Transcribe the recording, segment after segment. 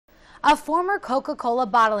A former Coca-Cola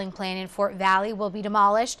bottling plant in Fort Valley will be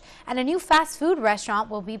demolished and a new fast food restaurant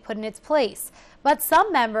will be put in its place. But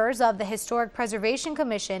some members of the Historic Preservation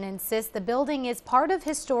Commission insist the building is part of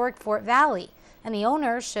historic Fort Valley, and the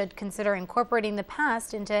owners should consider incorporating the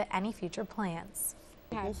past into any future plans.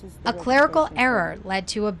 A clerical error led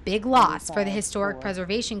to a big loss for the Historic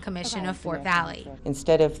Preservation Commission of Fort Valley.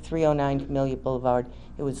 Instead of 309 Camellia Boulevard,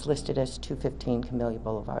 it was listed as 215 Camellia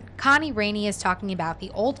Boulevard. Connie Rainey is talking about the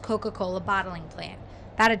old Coca-Cola bottling plant.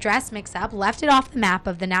 That address mix-up left it off the map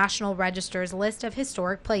of the National Register's list of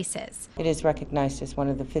historic places. It is recognized as one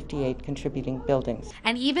of the 58 contributing buildings.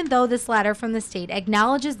 And even though this letter from the state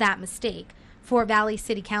acknowledges that mistake, Fort Valley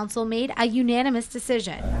City Council made a unanimous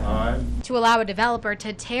decision to allow a developer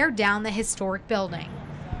to tear down the historic building.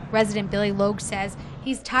 Resident Billy Logue says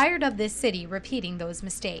he's tired of this city repeating those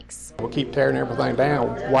mistakes. We'll keep tearing everything down.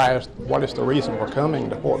 What is the reason we're coming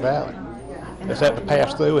to Fort Valley? Is that to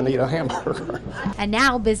pass through and eat a hamburger? And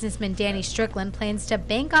now businessman Danny Strickland plans to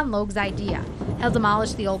bank on Logue's idea. He'll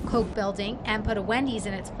demolish the old Coke building and put a Wendy's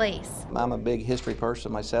in its place. I'm a big history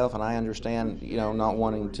person myself, and I understand, not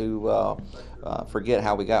wanting to forget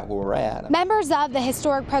how we got where we're at. Members of the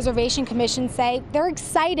Historic Preservation Commission say they're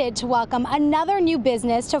excited to welcome another new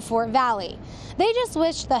business to Fort Valley. They just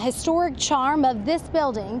wish the historic charm of this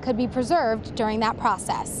building could be preserved during that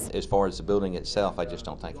process. As far as the building itself, I just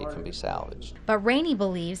don't think it can be salvaged. But Rainey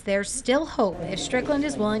believes there's still hope if Strickland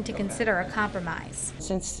is willing to consider a compromise.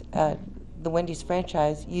 Since the Wendy's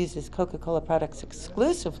franchise uses Coca-Cola products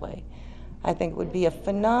exclusively, I think it would be a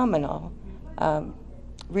phenomenal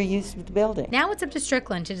reuse of the building. Now it's up to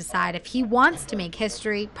Strickland to decide if he wants to make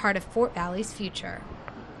history part of Fort Valley's future.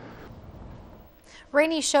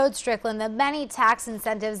 Rainey showed Strickland the many tax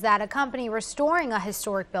incentives that accompany restoring a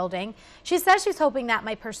historic building. She says she's hoping that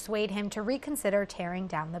might persuade him to reconsider tearing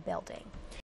down the building.